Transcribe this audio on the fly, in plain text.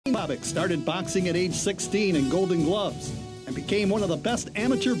Bobick started boxing at age 16 in Golden Gloves and became one of the best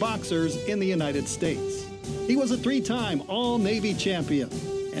amateur boxers in the United States. He was a 3-time All-Navy champion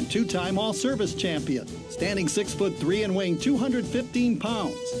and 2-time All-Service champion, standing 6'3" and weighing 215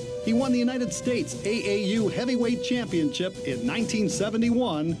 pounds. He won the United States AAU Heavyweight Championship in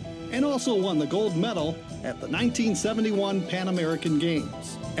 1971 and also won the gold medal at the 1971 Pan American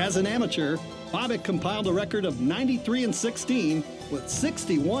Games. As an amateur, Bobick compiled a record of 93-16 with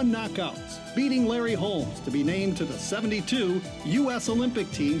 61 knockouts, beating Larry Holmes to be named to the 72 U.S.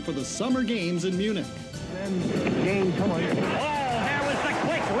 Olympic team for the Summer Games in Munich. Game, come on. Oh, there was the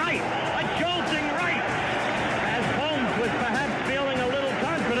quick right, a jolting right, as Holmes was perhaps feeling a little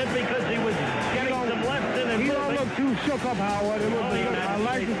confident because he was getting some left in and he don't look too shook up, Howard. I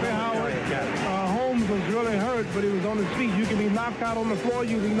like to say, Howard, Holmes was really hurt, but he was on his feet. You can be knocked out on the floor,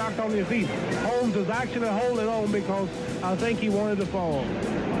 you can be knocked on your feet. Holmes was actually holding on because I think he wanted to fall,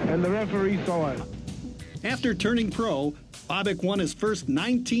 and the referee saw it. After turning pro, Bobick won his first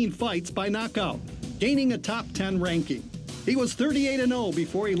 19 fights by knockout, gaining a top 10 ranking. He was 38-0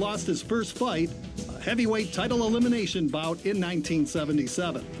 before he lost his first fight, a heavyweight title elimination bout in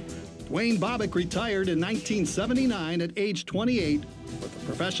 1977. Duane Bobick retired in 1979 at age 28 with a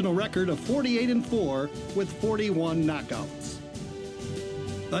professional record of 48-4 with 41 knockouts.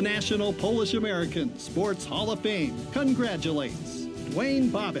 The National Polish American Sports Hall of Fame congratulates Duane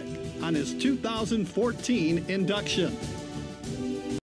Bobick on his 2014 induction.